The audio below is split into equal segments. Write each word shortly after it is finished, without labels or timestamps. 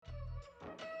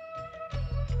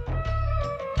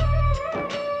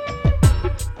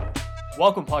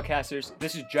Welcome, podcasters.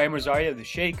 This is Jai Rosario of The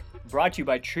Shake, brought to you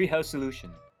by Treehouse Solution.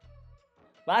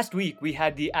 Last week, we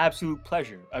had the absolute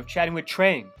pleasure of chatting with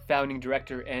Trang, founding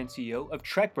director and CEO of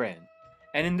TREC brand.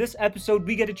 And in this episode,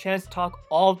 we get a chance to talk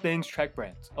all things TREC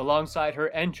brands, alongside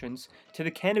her entrance to the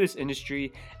cannabis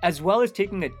industry, as well as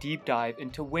taking a deep dive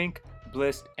into Wink,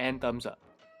 Bliss, and Thumbs Up.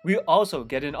 We also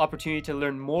get an opportunity to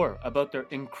learn more about their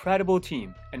incredible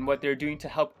team and what they're doing to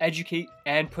help educate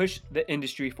and push the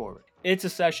industry forward. It's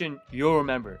a session you'll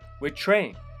remember with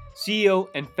Trang, CEO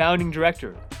and founding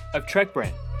director of TREC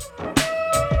brand.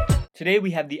 Today we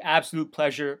have the absolute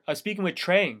pleasure of speaking with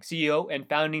Trang, CEO and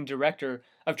founding director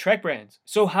of TREC brands.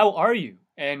 So how are you,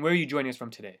 and where are you joining us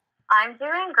from today? I'm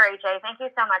doing great, Jay. Thank you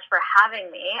so much for having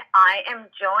me. I am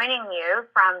joining you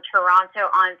from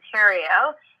Toronto,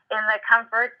 Ontario, in the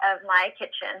comfort of my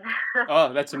kitchen.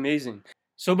 Oh, that's amazing.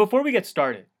 So before we get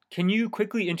started, can you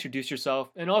quickly introduce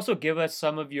yourself and also give us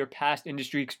some of your past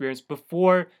industry experience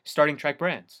before starting TREC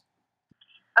brands?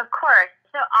 Of course.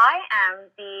 So I am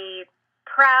the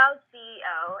proud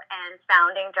CEO and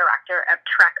founding director of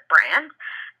TREC brand.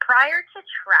 Prior to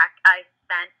TREC, I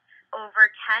spent over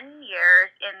 10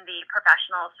 years in the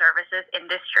professional services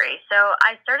industry. So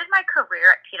I started my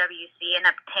career at PwC and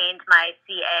obtained my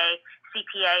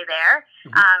CPA there.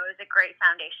 It was a great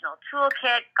foundational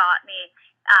toolkit, got me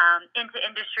into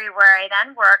industry, where I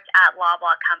then worked at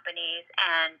Loblaw Companies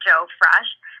and Joe Fresh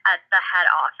at the head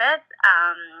office,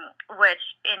 which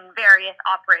in various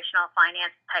operational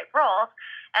finance type roles.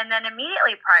 And then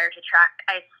immediately prior to TREC,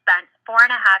 I spent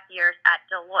 4.5 years at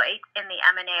Deloitte in the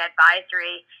M&A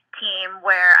advisory team,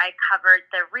 where I covered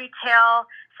the retail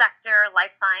sector,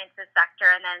 life sciences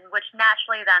sector, and then which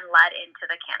naturally then led into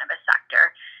the cannabis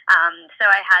sector. So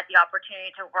I had the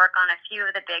opportunity to work on a few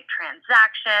of the big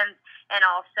transactions, and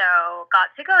also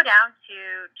got to go down to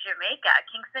Jamaica,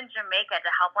 Kingston, Jamaica,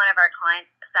 to help one of our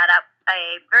clients set up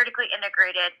a vertically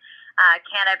integrated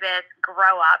cannabis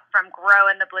grow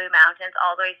in the Blue Mountains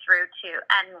all the way through to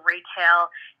end retail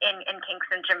in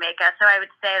Kingston, Jamaica. So I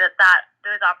would say that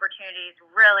those opportunities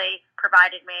really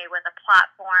provided me with a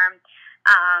platform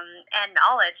and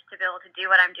knowledge to be able to do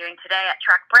what I'm doing today at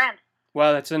TREC brand.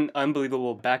 Wow, that's an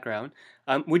unbelievable background.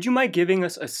 Would you mind giving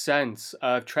us a sense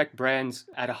of TREC brands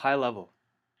at a high level?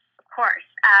 Of course.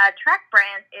 TREC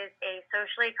Brands is a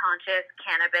socially conscious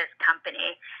cannabis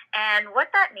company. And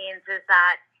what that means is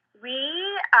that we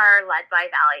are led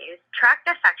by values. TREC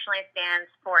affectionately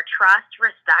stands for trust,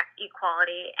 respect,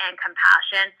 equality, and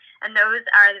compassion. And those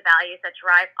are the values that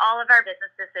drive all of our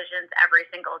business decisions every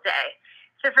single day.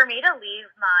 So for me to leave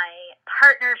my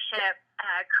partnership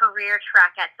career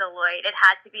track at Deloitte, it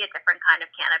had to be a different kind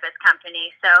of cannabis company.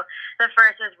 So the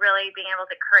first was really being able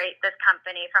to create this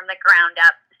company from the ground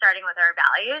up, starting with our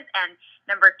values. And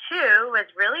number two was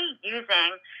really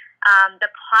using the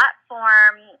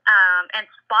platform and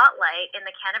spotlight in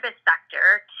the cannabis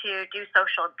sector to do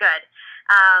social good.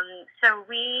 So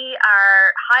we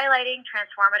are highlighting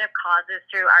transformative causes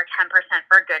through our 10%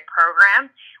 for Good program,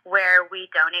 where we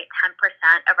donate 10%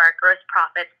 of our gross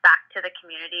profits back to the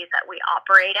communities that we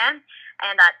operate in,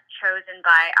 and that's chosen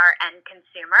by our end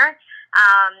consumer.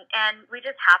 And we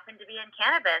just happen to be in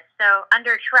cannabis. So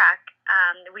under TREC,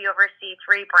 we oversee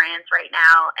 3 brands right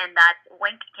now, and that's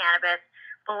Wink Cannabis,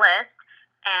 Bliss,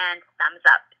 and Thumbs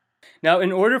Up. Now,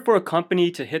 in order for a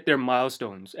company to hit their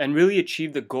milestones and really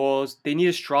achieve the goals, they need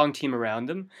a strong team around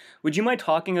them. Would you mind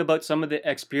talking about some of the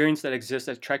experience that exists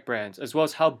at TREC brands, as well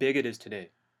as how big it is today?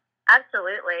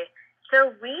 Absolutely. So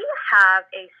we have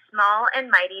a small and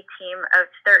mighty team of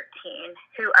 13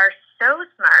 who are so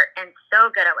smart and so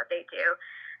good at what they do.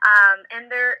 And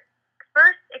they're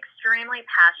first extremely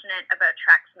passionate about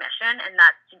TREC's mission, and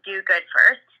that's to do good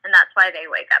first, and that's why they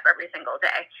wake up every single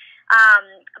day.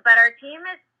 But our team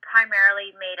is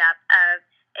primarily made up of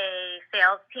a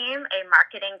sales team, a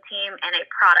marketing team, and a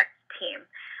product team.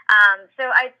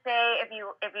 So I'd say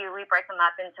we break them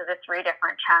up into the 3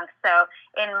 different chunks. So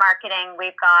in marketing,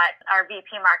 we've got our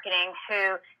VP marketing,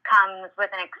 who comes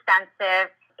with an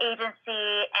extensive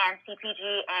agency and CPG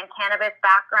and cannabis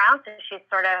background. So she's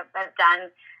sort of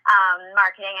done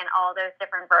marketing in all those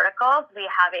different verticals. We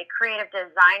have a creative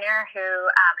designer who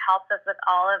helps us with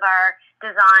all of our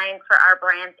designs for our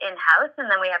brands in-house, and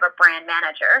then we have a brand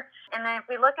manager. And then if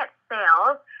we look at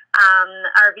sales,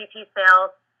 our VP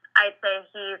sales, I'd say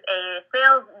he's a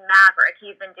sales maverick.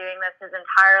 He's been doing this his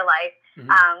entire life.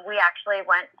 We actually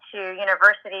went to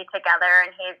university together,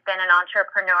 and he's been an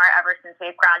entrepreneur ever since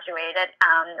we've graduated,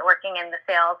 working in the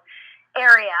sales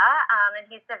area. And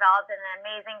he's developed an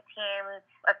amazing team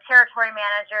of territory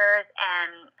managers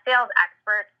and sales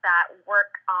experts that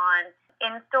work on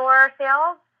in-store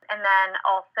sales, and then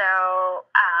also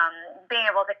being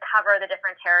able to cover the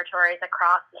different territories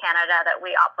across Canada that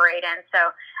we operate in.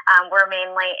 So we're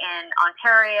mainly in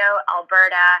Ontario,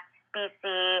 Alberta,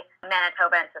 BC,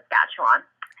 Manitoba, and Saskatchewan.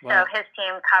 Wow. So his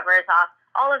team covers off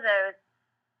all of those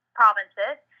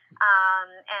provinces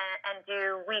and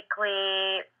do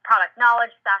weekly product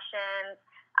knowledge sessions,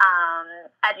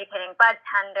 educating bud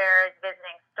tenders,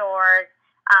 visiting stores,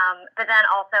 but then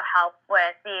also help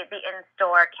with the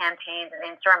in-store campaigns and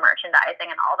in-store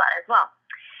merchandising and all that as well.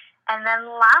 And then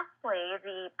lastly,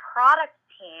 the product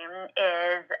team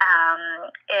is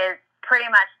pretty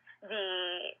much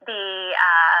the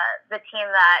team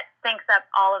that thinks up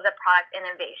all of the product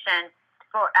innovation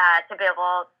to be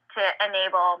able to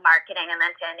enable marketing and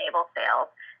then to enable sales.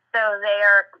 So they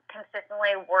are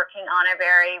consistently working on a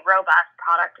very robust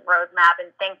product roadmap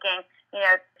and thinking,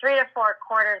 3 to 4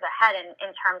 quarters ahead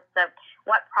in terms of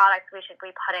what products we should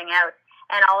be putting out.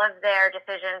 And all of their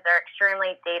decisions are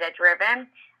extremely data-driven.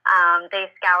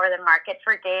 They scour the market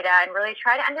for data and really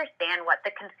try to understand what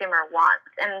the consumer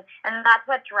wants. And that's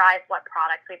what drives what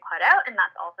products we put out, and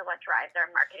that's also what drives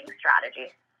our marketing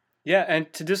strategy. Yeah,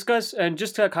 and to discuss and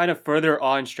just to kind of further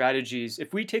on strategies,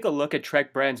 if we take a look at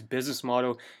TREC Brand's business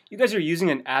model, you guys are using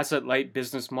an asset-light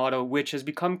business model, which has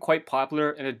become quite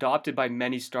popular and adopted by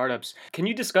many startups. Can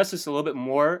you discuss this a little bit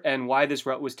more and why this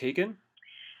route was taken?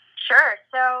 Sure.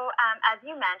 So as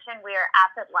you mentioned, we are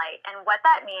asset light. And what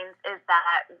that means is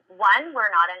that, one, we're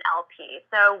not an LP.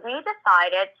 So we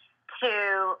decided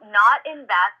to not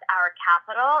invest our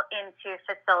capital into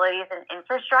facilities and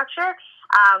infrastructure.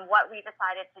 What we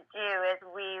decided to do is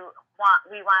we want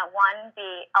one,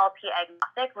 be LP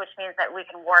agnostic, which means that we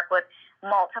can work with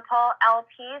multiple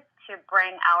LPs to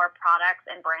bring our products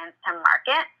and brands to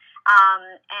market.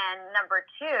 And number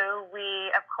two, we,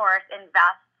 of course,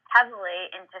 invest heavily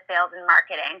into sales and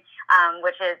marketing,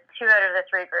 which is 2 out of the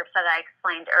 3 groups that I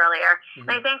explained earlier.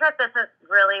 Mm-hmm. And I think that this has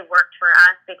really worked for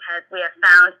us because we have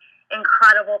found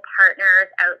incredible partners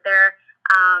out there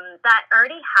that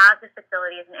already have the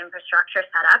facilities and infrastructure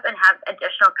set up and have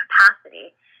additional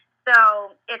capacity.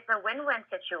 So it's a win-win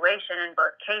situation in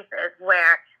both cases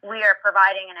where we are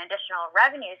providing an additional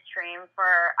revenue stream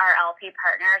for our LP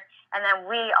partners, and then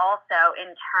we also,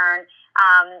 in turn,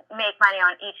 make money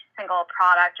on each single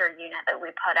product or unit that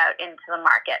we put out into the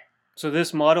market. So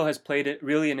this model has played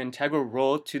really an integral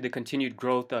role to the continued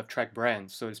growth of TREC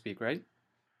Brands, so to speak, right?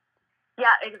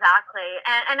 Yeah, exactly.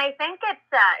 And I think it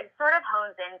sort of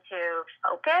hones into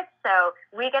focus. So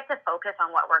we get to focus on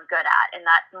what we're good at, and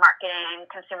that's marketing,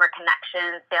 consumer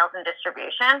connection, sales, and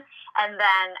distribution. And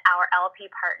then our LP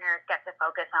partners get to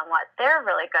focus on what they're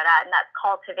really good at, and that's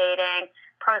cultivating,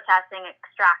 processing,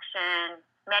 extraction,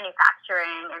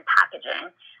 manufacturing, and packaging.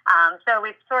 So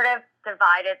we've sort of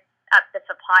divided up the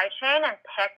supply chain and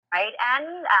picked the right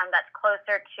end that's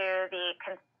closer to the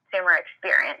consumer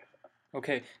experience.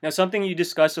 Okay, now something you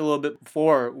discussed a little bit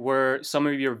before were some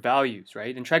of your values,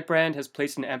 right? And TREC Brand has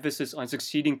placed an emphasis on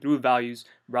succeeding through values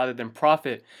rather than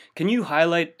profit. Can you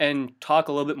highlight and talk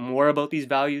a little bit more about these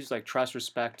values like trust,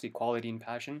 respect, equality, and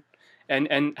passion, and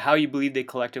how you believe they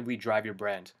collectively drive your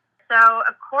brand? So,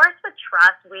 of course, with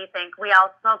trust, we think we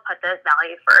also put those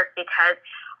values first because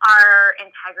our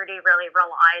integrity really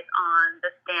relies on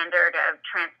the standard of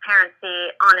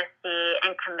transparency, honesty,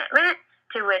 and commitment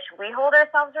to which we hold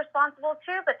ourselves responsible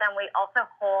to, but then we also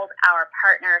hold our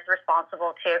partners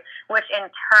responsible to, which in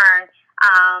turn,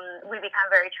 we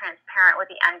become very transparent with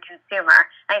the end consumer.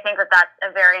 And I think that that's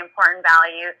a very important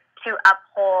value to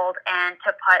uphold and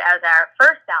to put as our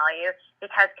first value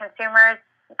because consumers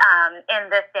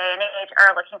in this day and age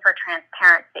are looking for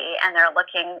transparency, and they're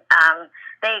looking,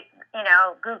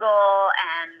 Google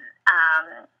and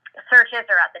searches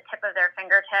are at the tip of their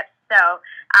fingertips. So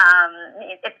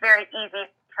it's very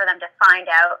easy for them to find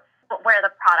out where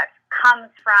the product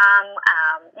comes from,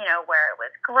 where it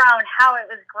was grown, how it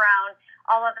was grown,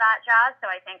 all of that jazz. So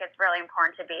I think it's really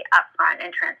important to be upfront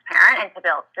and transparent and to be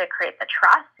able to create the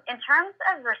trust. In terms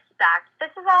of respect,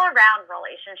 this is all around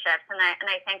relationships. And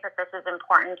I think that this is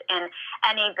important in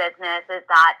any business, is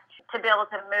that to be able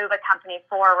to move a company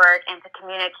forward and to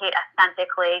communicate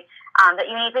authentically, that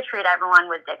you need to treat everyone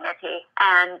with dignity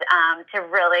and to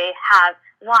really have,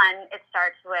 one, it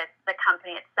starts with the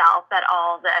company itself, that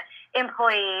all the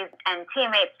employees and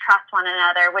teammates trust one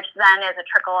another, which then is a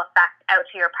trickle effect out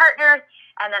to your partners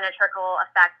and then a trickle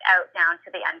effect out down to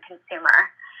the end consumer.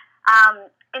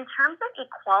 In terms of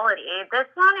equality, this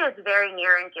one is very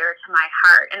near and dear to my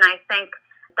heart, and I think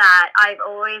that I've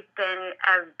always been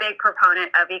a big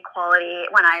proponent of equality.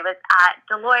 When I was at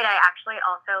Deloitte, I actually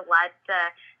also led the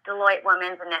Deloitte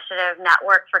Women's Initiative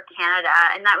Network for Canada,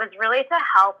 and that was really to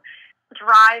help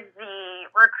drive the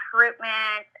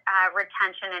recruitment,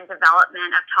 retention, and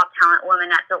development of top talent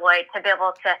women at Deloitte to be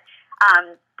able to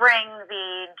bring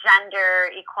the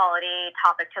gender equality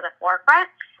topic to the forefront.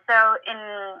 So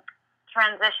in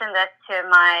transition this to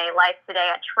my life today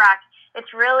at TREC,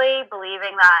 it's really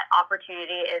believing that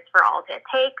opportunity is for all to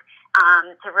take,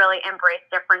 to really embrace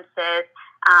differences,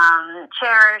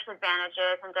 cherish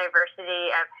advantages and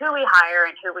diversity of who we hire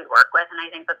and who we work with. And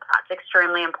I think that that's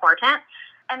extremely important.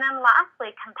 And then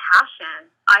lastly, compassion.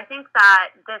 I think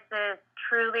that this is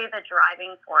truly the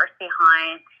driving force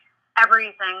behind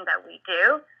everything that we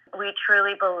do. We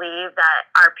truly believe that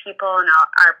our people and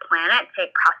our planet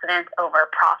take precedence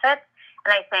over profits.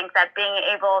 And I think that being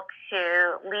able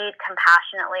to lead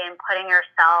compassionately and putting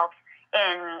yourself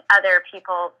in other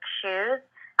people's shoes,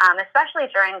 especially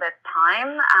during this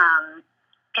time,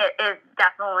 it is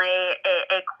definitely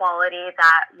a quality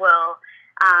that will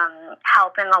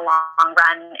help in the long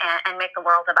run and make the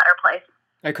world a better place.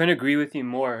 I couldn't agree with you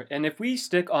more. And if we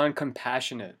stick on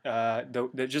compassionate,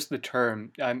 just the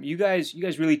term, you guys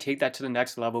really take that to the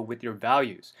next level with your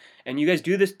values. And you guys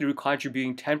do this through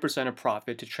contributing 10% of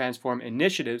profit to transform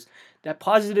initiatives that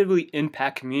positively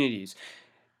impact communities.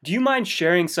 Do you mind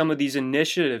sharing some of these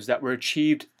initiatives that were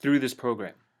achieved through this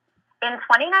program? In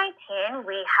 2019,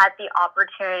 we had the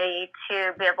opportunity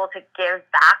to be able to give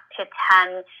back to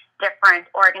 10 different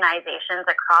organizations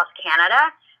across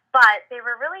Canada, but they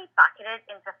were really bucketed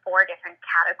into 4 different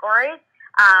categories.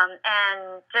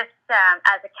 And just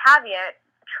as a caveat,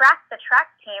 the TREC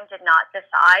team did not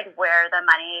decide where the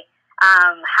money,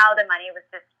 how the money was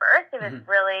dispersed. It was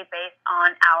really based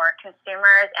on our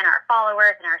consumers and our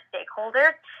followers and our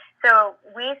stakeholders. So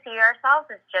we see ourselves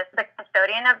as just the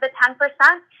custodian of the 10%.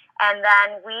 And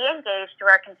then we engage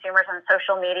through our consumers on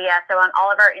social media. So on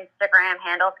all of our Instagram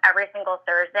handles, every single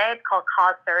Thursday, it's called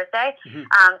Cause Thursday.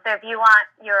 So if you want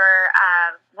your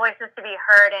voices to be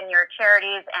heard and your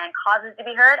charities and causes to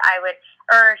be heard, I would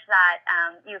urge that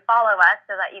you follow us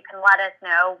so that you can let us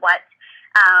know what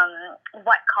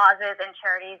causes and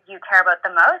charities you care about the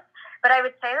most. But I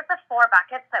would say that the 4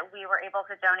 buckets that we were able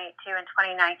to donate to in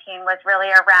 2019 was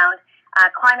really around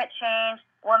climate change,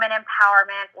 women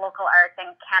empowerment, local arts,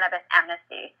 and cannabis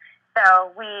amnesty.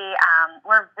 So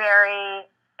we're very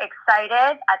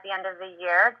excited at the end of the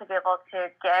year to be able to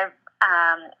give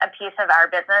a piece of our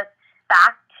business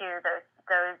back to those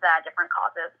different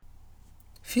causes.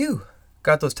 Phew,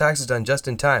 got those taxes done just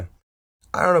in time.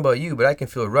 I don't know about you, but I can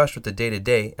feel rushed with the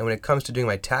day-to-day, and when it comes to doing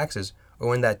my taxes, or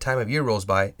when that time of year rolls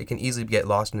by, it can easily get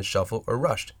lost in the shuffle or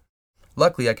rushed.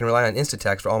 Luckily, I can rely on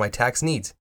Instatax for all my tax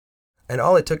needs. And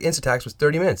all it took Instatax was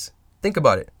 30 minutes. Think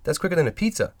about it, that's quicker than a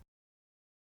pizza.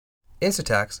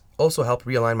 Instatax also helped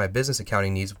realign my business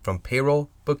accounting needs from payroll,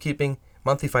 bookkeeping,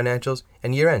 monthly financials,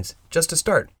 and year-ends, just to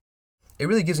start. It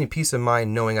really gives me peace of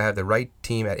mind knowing I have the right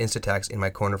team at Instatax in my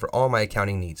corner for all my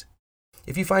accounting needs.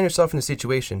 If you find yourself in a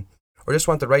situation, or just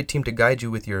want the right team to guide you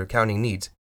with your accounting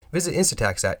needs, visit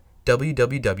Instatax at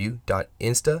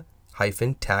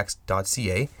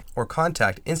www.insta-tax.ca or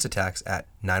contact Instatax at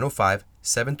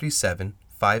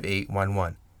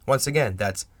 905-737-5811. Once again,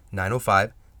 that's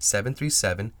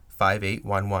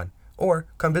 905-737-5811. Or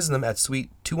come visit them at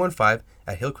Suite 215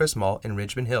 at Hillcrest Mall in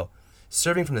Richmond Hill,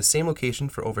 serving from the same location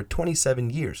for over 27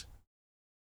 years.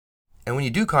 And when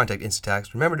you do contact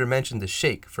Instatax, remember to mention the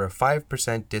Shake for a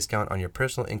 5% discount on your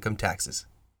personal income taxes.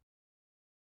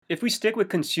 If we stick with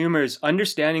consumers,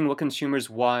 understanding what consumers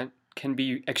want can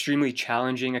be extremely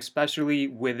challenging, especially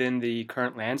within the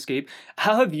current landscape.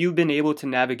 How have you been able to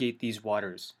navigate these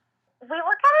waters? We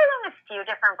look at it in a few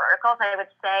different verticals. I would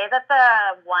say that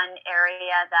the one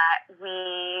area that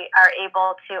we are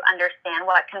able to understand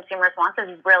what consumers want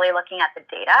is really looking at the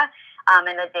data and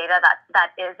the data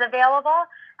that is available.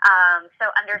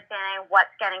 So understanding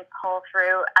what's getting pulled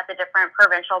through at the different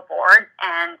provincial boards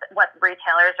and what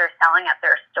retailers are selling at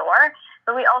their store.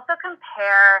 But we also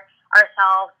compare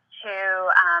ourselves to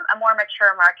a more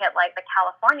mature market like the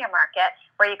California market,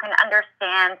 where you can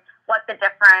understand what the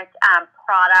different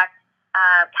product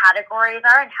categories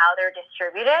are and how they're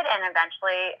distributed, and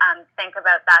eventually think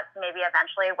about that maybe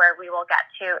eventually where we will get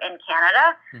to in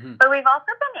Canada. But we've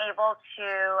also been able to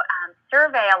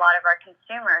survey a lot of our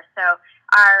consumers. So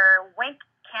our Wink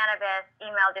Cannabis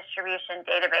email distribution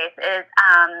database is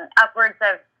upwards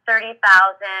of 30,000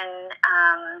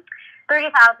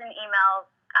 emails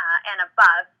and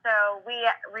above. So we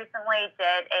recently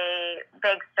did a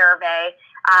big survey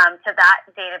to that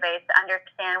database to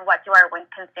understand what do our Wink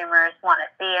consumers want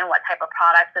to see and what type of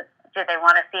products do they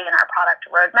want to see in our product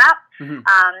roadmap.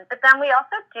 But then we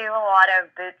also do a lot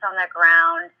of boots on the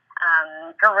ground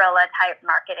guerrilla type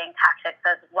marketing tactics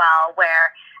as well,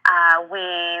 where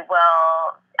we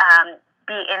will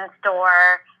be in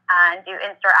store and do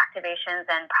in-store activations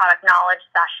and product knowledge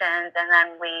sessions, and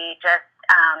then we just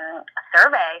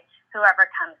survey whoever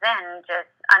comes in,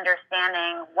 just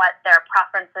understanding what their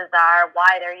preferences are,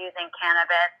 why they're using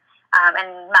cannabis,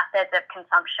 and methods of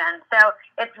consumption. So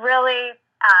it's really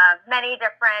many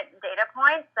different data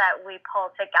points that we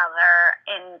pull together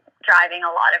in driving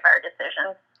a lot of our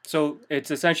decisions. So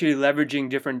it's essentially leveraging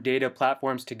different data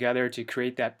platforms together to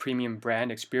create that premium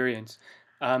brand experience.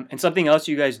 And something else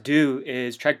you guys do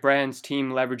is TREC Brand's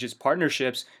team leverages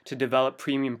partnerships to develop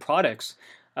premium products.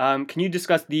 Can you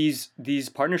discuss these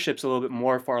partnerships a little bit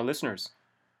more for our listeners?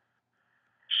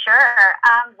 Sure.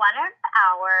 One of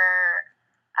our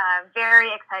very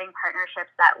exciting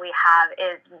partnerships that we have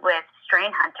is with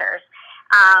strain hunters.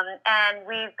 And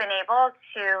we've been able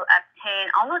to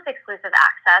obtain almost exclusive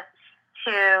access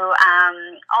to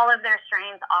all of their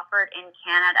strains offered in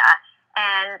Canada.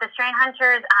 And the strain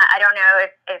hunters, I don't know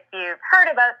if you've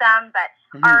heard about them, but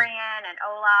Arian and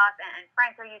Olaf and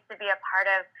Franco used to be a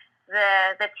part of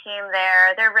the team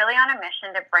there. They're really on a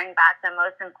mission to bring back the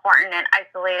most important and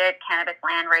isolated cannabis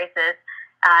land races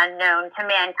known to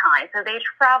mankind. So they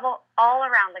travel all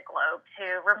around the globe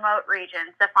to remote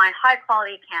regions to find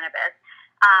high-quality cannabis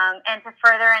and to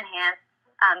further enhance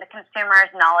the consumer's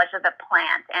knowledge of the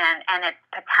plant and its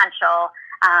potential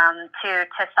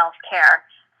to self-care.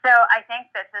 So I think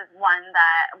this is one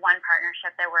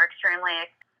partnership that we're extremely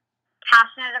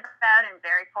passionate about and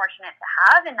very fortunate to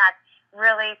have, and that's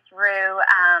really through,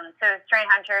 so Strain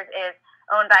Hunters is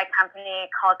owned by a company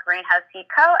called Greenhouse Seed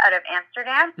Co. out of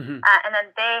Amsterdam, and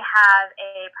then they have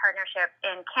a partnership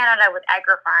in Canada with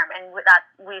AgriFarm, and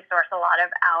we source a lot of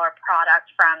our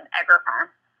product from AgriFarm.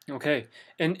 Okay,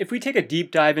 and if we take a deep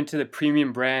dive into the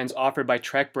premium brands offered by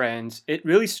TREC Brands, it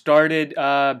really started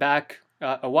back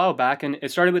a while back, and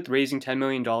it started with raising $10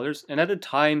 million. And at the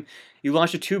time, you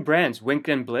launched 2 brands, Wink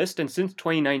and Blist, and since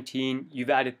 2019,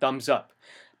 you've added Thumbs Up.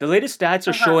 The latest stats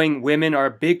are showing women are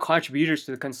big contributors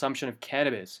to the consumption of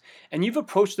cannabis. And you've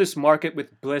approached this market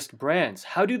with Blist brands.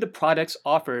 How do the products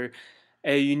offer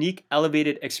a unique,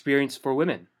 elevated experience for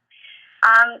women?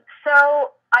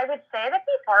 So I would say that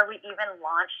before we even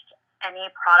launched any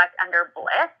product under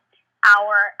Blist,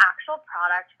 our actual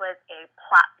product was a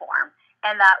platform.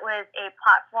 And that was a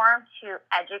platform to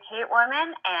educate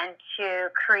women and to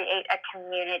create a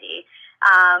community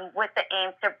with the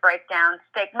aim to break down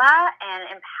stigma and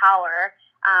empower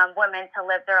women to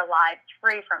live their lives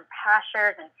free from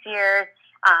pressures and fears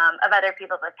of other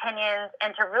people's opinions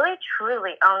and to really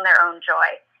truly own their own joy.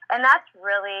 And that's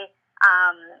really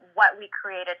what we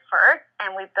created first.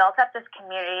 And we built up this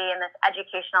community and this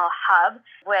educational hub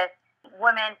with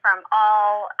women from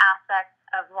all aspects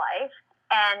of life,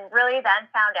 and really then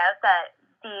found out that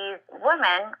these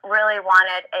women really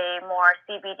wanted a more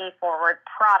CBD forward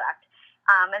product.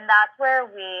 And that's where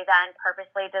we then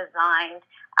purposely designed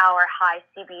our high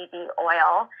CBD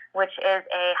oil, which is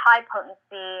a high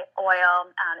potency oil.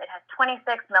 It has 26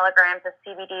 milligrams of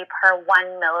CBD per 1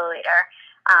 milliliter.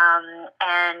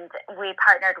 And we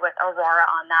partnered with Aurora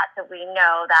on that, so we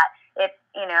know that it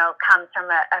comes from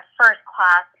a first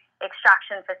class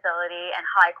extraction facility and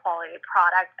high quality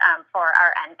product for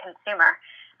our end consumer.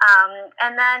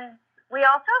 And then we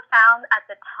also found at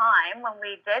the time when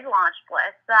we did launch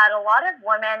Bliss that a lot of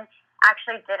women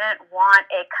actually didn't want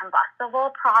a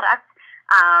combustible product.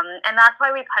 And that's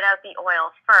why we put out the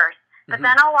oils first. But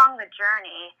then along the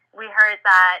journey, we heard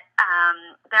that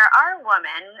there are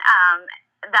women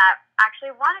that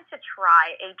actually wanted to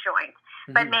try a joint,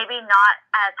 but maybe not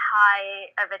as high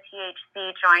of a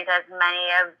THC joint as many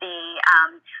of the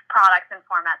products and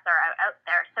formats are out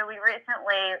there. So we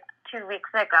recently, 2 weeks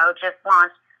ago, just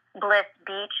launched Bliss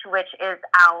Beach, which is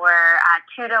our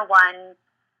 2-to-1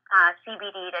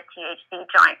 CBD to THC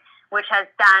joint, which has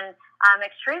done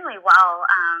extremely well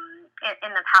in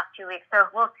the past 2 weeks. So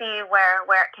we'll see where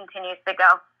it continues to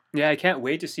go. Yeah, I can't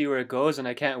wait to see where it goes, and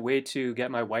I can't wait to get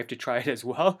my wife to try it as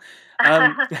well. Get her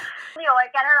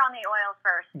on the oil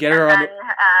first. Get her on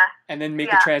and then make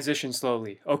the transition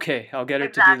slowly. Okay, I'll get her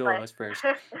to do the oils first.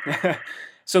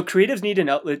 So creatives need an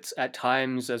outlet at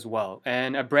times as well,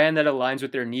 and a brand that aligns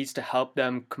with their needs to help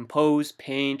them compose,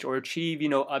 paint, or achieve,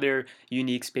 other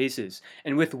unique spaces.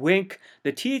 And with Wink,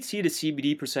 the THC to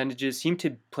CBD percentages seem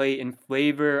to play in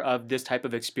favor of this type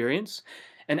of experience.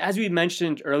 And as we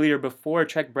mentioned earlier before,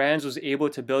 TREC Brands was able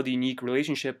to build a unique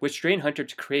relationship with Strain Hunter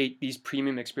to create these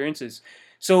premium experiences.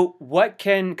 So what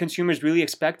can consumers really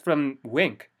expect from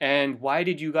Wink? And why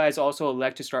did you guys also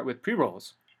elect to start with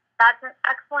pre-rolls? That's an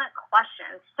excellent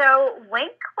question. So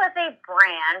Wink was a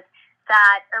brand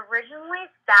that originally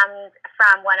stemmed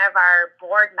from one of our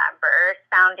board members,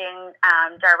 founding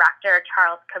director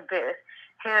Charles Caboose,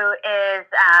 who is,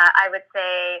 I would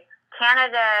say,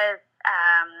 Canada's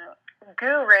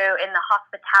guru in the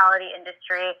hospitality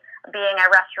industry, being a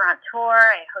restaurateur,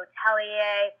 a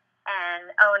hotelier, and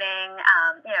owning,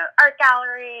 art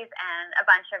galleries and a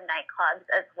bunch of nightclubs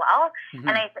as well. Mm-hmm.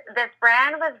 And this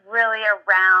brand was really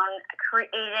around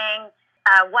creating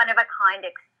one-of-a-kind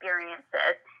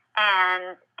experiences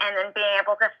and then being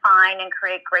able to find and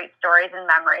create great stories and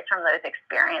memories from those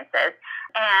experiences.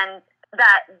 And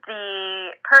that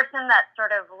the person that sort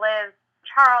of lives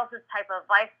Charles's type of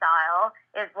lifestyle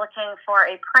is looking for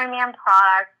a premium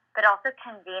product, but also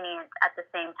convenient at the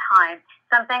same time.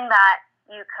 Something that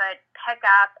you could pick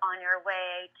up on your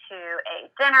way to a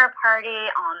dinner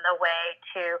party, on the way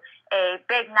to a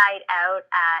big night out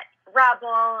at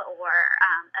Rebel or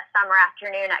a summer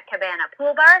afternoon at Cabana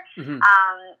Pool Bar. Mm-hmm.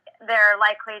 They're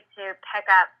likely to pick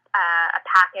up a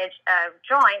package of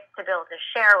joints to be able to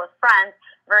share with friends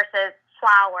versus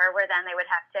flour, where then they would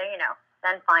have to,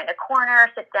 then find a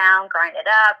corner, sit down, grind it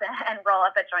up, and roll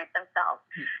up a joint themselves.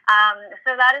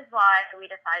 So that is why we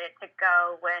decided to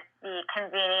go with the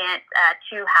convenient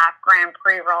 2 half-gram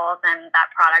pre-rolls, and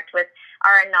that product was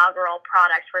our inaugural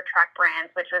product for TREC Brands,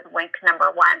 which was Wink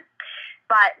number 1.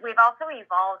 But we've also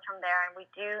evolved from there, and we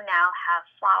do now have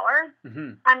flour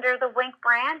under the Wink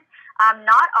brand.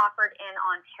 Not offered in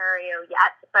Ontario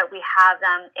yet, but we have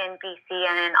them in BC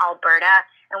and in Alberta,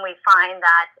 and we find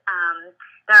that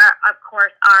there, of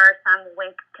course, are some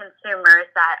Wink consumers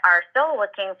that are still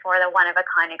looking for the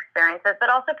one-of-a-kind experiences, but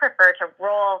also prefer to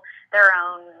roll their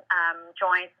own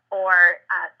joints or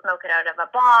smoke it out of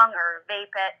a bong or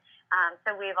vape it.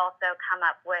 So we've also come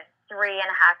up with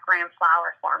 3.5-gram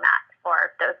flour format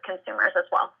for those consumers as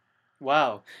well.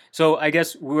 Wow. So I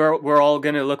guess we're all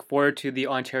going to look forward to the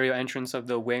Ontario entrance of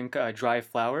the Wink dry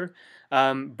flour.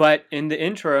 But in the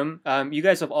interim, you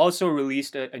guys have also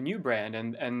released a new brand.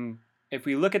 And if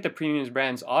we look at the premium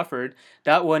brands offered,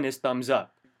 that one is Thumbs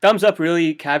Up. Thumbs Up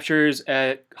really captures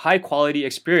a high quality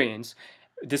experience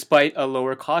despite a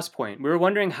lower cost point. We were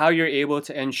wondering how you're able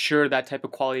to ensure that type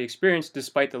of quality experience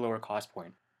despite the lower cost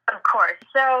point. Of course.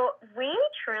 So we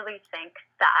truly think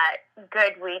that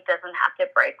good weed doesn't have to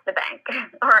break the bank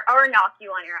or knock you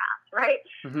on your ass, right?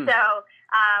 Mm-hmm. So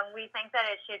we think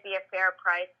that it should be a fair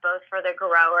price both for the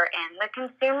grower and the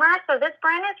consumer. So this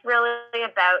brand is really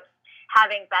about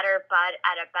having better bud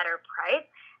at a better price.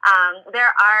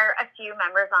 There are a few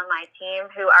members on my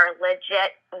team who are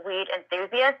legit weed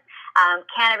enthusiasts,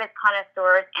 cannabis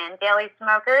connoisseurs, and daily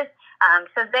smokers.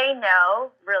 So they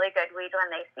know really good weed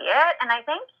when they see it. And I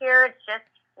think here it's just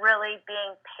really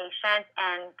being patient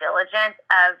and diligent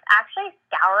of actually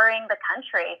scouring the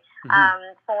country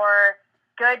for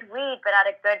good weed, but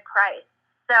at a good price.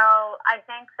 So I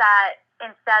think that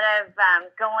instead of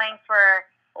going for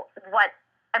what's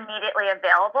immediately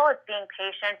available, it's being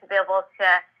patient to be able to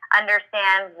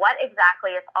understand what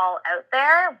exactly is all out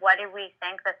there. What do we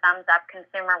think the Thumbs Up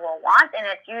consumer will want? And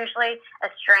it's usually a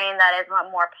strain that is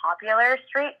a more popular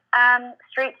street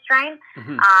strain.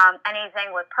 Mm-hmm.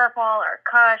 Anything with purple or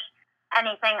Kush,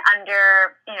 anything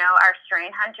under, our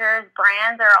Strain Hunters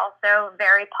brands are also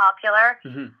very popular.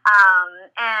 Mm-hmm.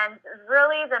 And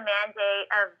really the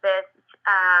mandate of this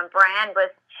brand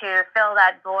was to fill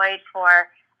that void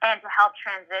and to help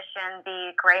transition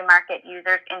the gray market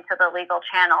users into the legal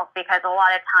channels, because a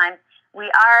lot of times we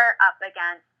are up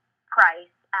against price,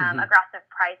 aggressive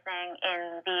pricing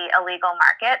in the illegal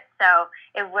market. So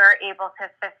if we're able to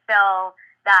fulfill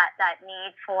that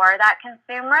need for that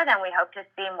consumer, then we hope to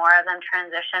see more of them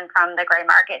transition from the gray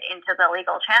market into the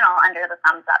legal channel under the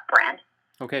Thumbs Up brand.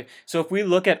 Okay, so if we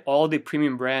look at all the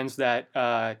premium brands that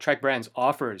TREC Brands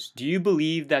offers, do you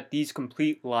believe that these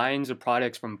complete lines of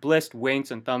products from Bliss,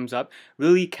 Winks, and Thumbs Up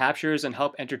really captures and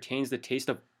help entertains the taste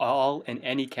of all and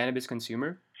any cannabis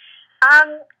consumer? I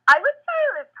would say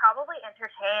it would probably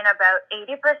entertain about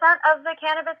 80% of the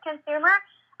cannabis consumer.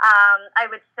 I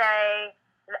would say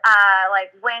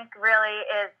like Wink really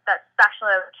is that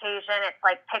special occasion. It's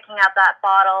like picking up that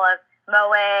bottle of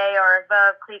Moet or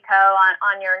Veuve Clicquot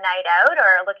on your night out,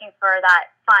 or looking for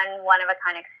that fun,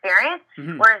 one-of-a-kind experience,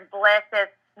 whereas Bliss is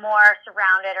more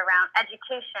surrounded around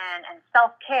education and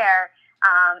self-care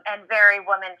and very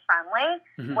woman-friendly,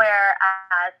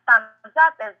 whereas Thumbs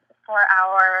Up is for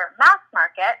our mass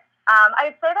market.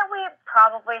 I would say that we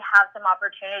probably have some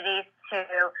opportunities to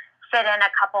fit in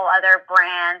a couple other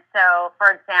brands. So,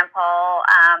 for example,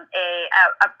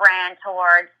 a brand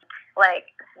towards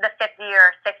like the 50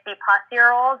 or 60 plus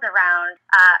year olds around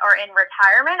or in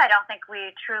retirement. I don't think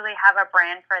we truly have a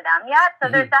brand for them yet. So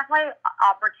there's definitely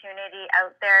opportunity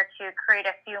out there to create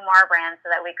a few more brands so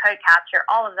that we could capture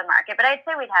all of the market. But I'd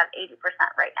say we'd have 80%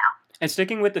 right now. And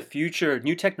sticking with the future,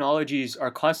 new technologies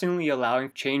are constantly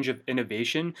allowing change of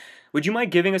innovation. Would you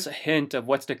mind giving us a hint of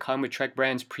what's to come with TREC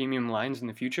Brand's premium lines in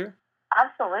the future?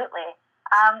 Absolutely.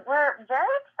 We're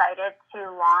very excited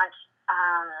to launch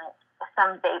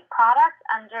some vape products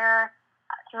under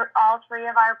all three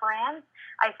of our brands.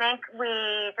 I think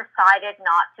we decided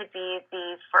not to be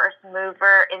the first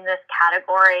mover in this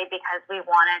category because we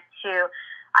wanted to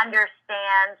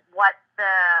understand what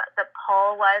the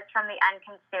pull was from the end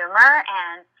consumer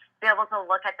and be able to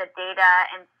look at the data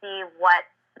and see what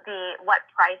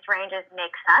price ranges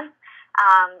make sense.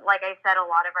 Like I said, a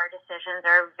lot of our decisions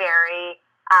are very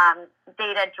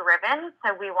data driven,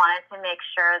 so we wanted to make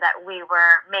sure that we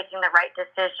were making the right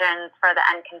decisions for the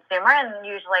end consumer, and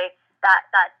usually that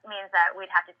means that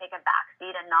we'd have to take a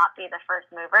backseat and not be the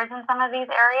first movers in some of these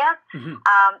areas.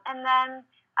 And then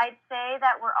I'd say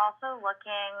that we're also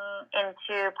looking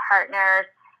into partners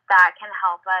that can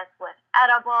help us with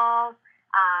edibles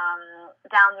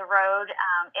down the road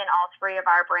in all three of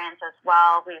our brands as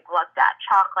well. We've looked at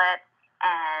chocolate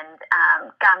and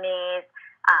gummies,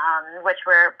 which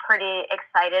we're pretty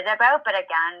excited about. But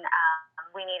again,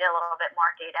 we need a little bit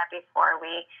more data before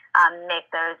we make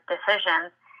those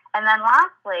decisions. And then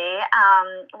lastly,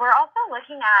 we're also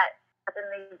looking at in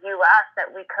the U.S. that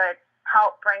we could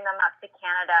help bring them up to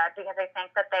Canada because I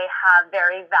think that they have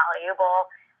very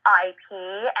valuable IP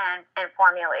and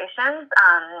formulations.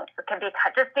 It can be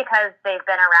just because they've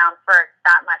been around for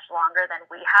that much longer than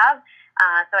we have.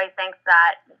 So I think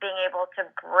that being able to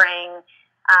bring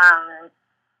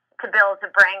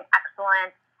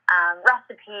excellent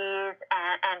recipes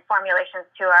and formulations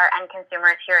to our end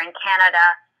consumers here in Canada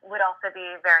would also be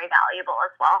very valuable as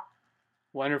well.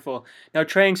 Wonderful. Now,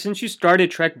 Trang, since you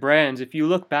started TREC Brands, if you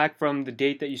look back from the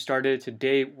date that you started to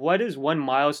date, what is one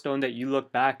milestone that you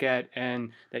look back at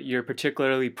and that you're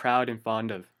particularly proud and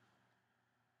fond of?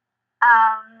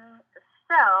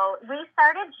 So we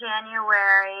started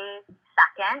January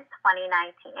 2nd,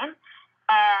 2019.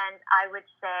 And I would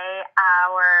say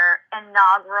our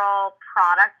inaugural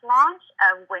product launch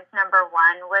of Wink Number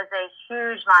One was a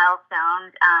huge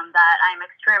milestone that I'm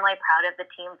extremely proud of the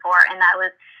team for. And that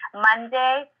was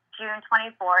Monday, June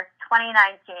 24th,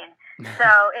 2019.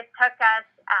 So it took us,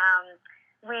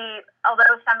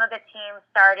 although some of the team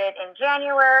started in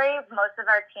January, most of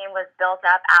our team was built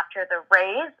up after the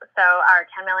raise. So our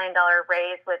 $10 million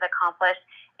raise was accomplished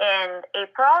in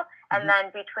April. And then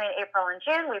between April and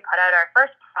June, we put out our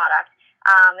first product.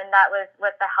 And that was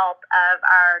with the help of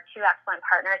our two excellent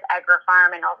partners,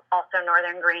 AgriFarm and also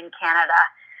Northern Green Canada.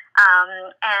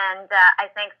 I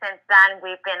think since then,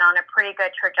 we've been on a pretty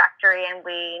good trajectory. And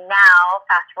we now,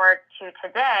 fast forward to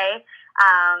today,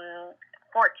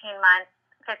 15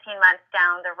 months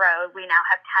down the road, we now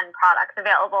have 10 products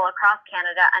available across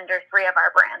Canada under three of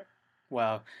our brands.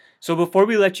 Wow. So before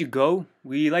we let you go,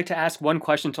 we like to ask one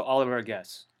question to all of our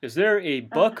guests. Is there a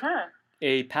book,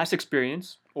 a past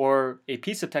experience, or a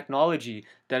piece of technology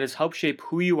that has helped shape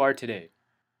who you are today?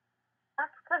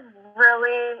 That's a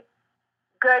really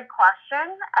good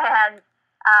question. And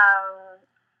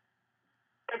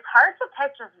it's hard to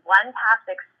pick just one past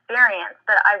experience,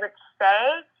 but I would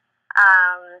say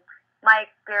my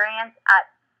experience at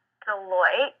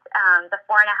Deloitte, the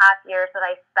 4.5 years that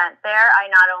I spent there, I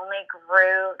not only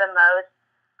grew the most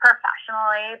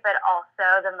professionally, but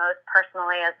also the most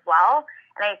personally as well.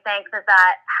 And I think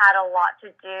that had a lot to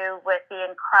do with the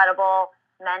incredible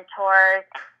mentors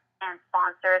and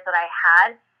sponsors that I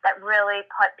had that really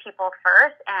put people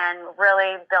first and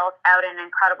really built out an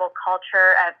incredible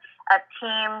culture of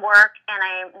teamwork.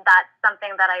 And that's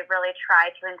something that I really try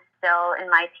to instill in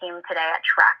my team today at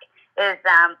TREC is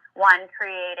one,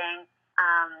 creating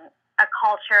a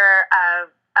culture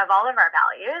of all of our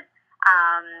values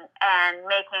and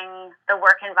making the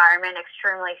work environment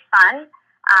extremely fun,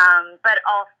 but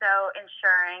also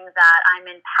ensuring that I'm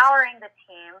empowering the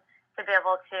team to be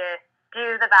able to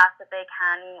do the best that they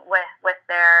can with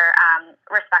their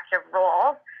respective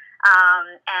roles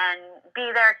and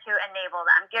be there to enable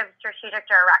them, give strategic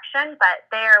direction, but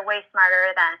they are way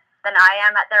smarter than I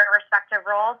am at their respective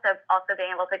roles, so also being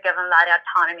able to give them that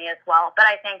autonomy as well. But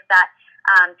I think that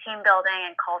team building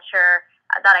and culture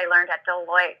that I learned at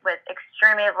Deloitte was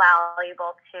extremely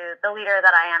valuable to the leader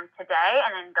that I am today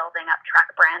and in building up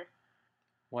TREC Brand.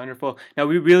 Wonderful. Now,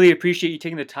 we really appreciate you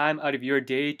taking the time out of your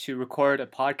day to record a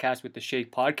podcast with the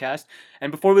Shake Podcast. And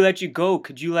before we let you go,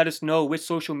 could you let us know which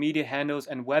social media handles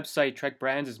and website TREC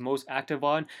Brands is most active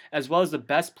on, as well as the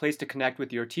best place to connect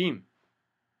with your team?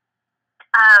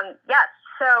 Yes.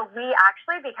 So we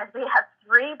actually, because we have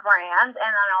 3 brands and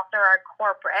then also our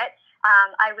corporate,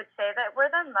 I would say that we're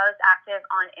the most active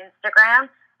on Instagram.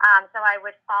 So I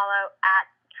would follow at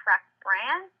TREC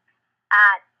Brands,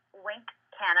 at Wink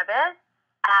Cannabis,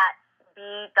 at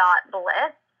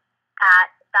b.bliss, at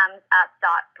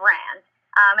thumbsup.brand.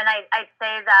 And I'd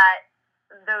say that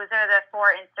those are the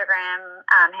 4 Instagram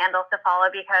handles to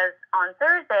follow, because on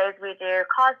Thursdays we do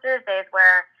Cause Thursdays,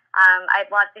 where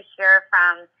I'd love to hear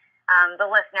from the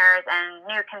listeners and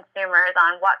new consumers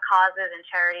on what causes and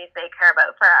charities they care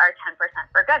about for our 10%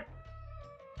 for good.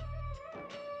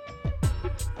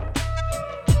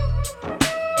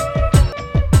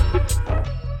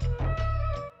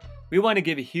 We want to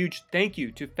give a huge thank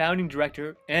you to founding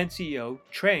director and CEO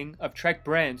Trang of TREC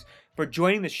Brands for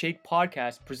joining the Shake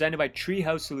podcast presented by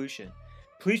Treehouse Solution.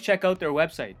 Please check out their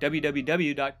website,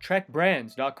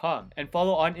 www.trecbrands.com, and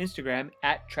follow on Instagram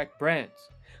at TREC Brands.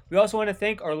 We also want to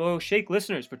thank our loyal Shake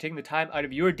listeners for taking the time out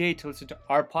of your day to listen to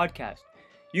our podcast.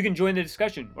 You can join the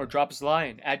discussion or drop us a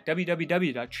line at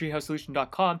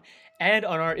www.treehousesolution.com and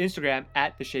on our Instagram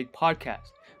at The Shake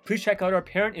Podcast. Please check out our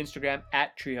parent Instagram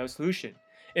at Treehouse Solution.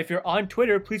 If you're on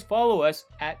Twitter, please follow us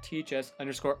at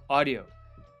THS_audio.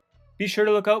 Be sure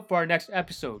to look out for our next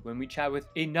episode when we chat with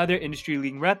another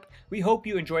industry-leading rep. We hope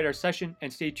you enjoyed our session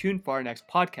and stay tuned for our next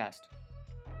podcast.